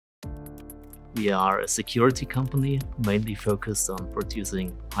We are a security company, mainly focused on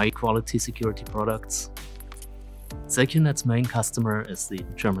producing high-quality security products. Secunet's main customer is the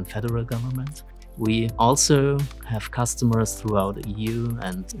German federal government. We also have customers throughout the EU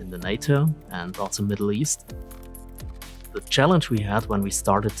and in the NATO and also Middle East. The challenge we had when we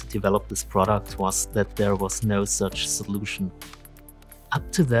started to develop this product was that there was no such solution. Up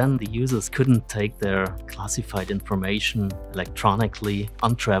to then, the users couldn't take their classified information electronically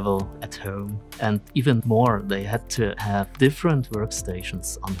on travel, at home, and even more, they had to have different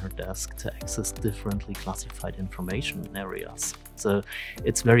workstations on their desk to access differently classified information areas. So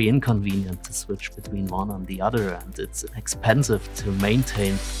it's very inconvenient to switch between one and the other, and it's expensive to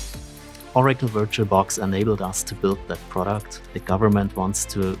maintain. Oracle VirtualBox enabled us to build that product. The government wants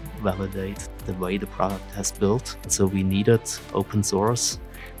to validate the way the product has built, so we needed open source,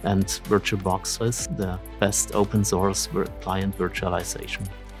 and VirtualBox is the best open source client virtualization.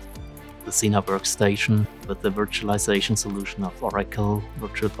 The Sina workstation with the virtualization solution of Oracle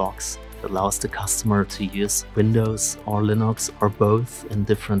VirtualBox allows the customer to use Windows or Linux or both in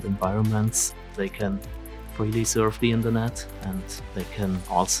different environments. They can freely surf the internet, and they can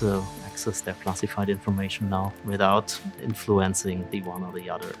also access their classified information now without influencing the one or the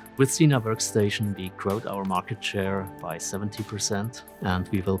other. With Sina Workstation, we growed our market share by 70%, and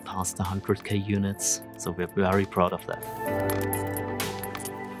we will pass the 100K units, so we're very proud of that.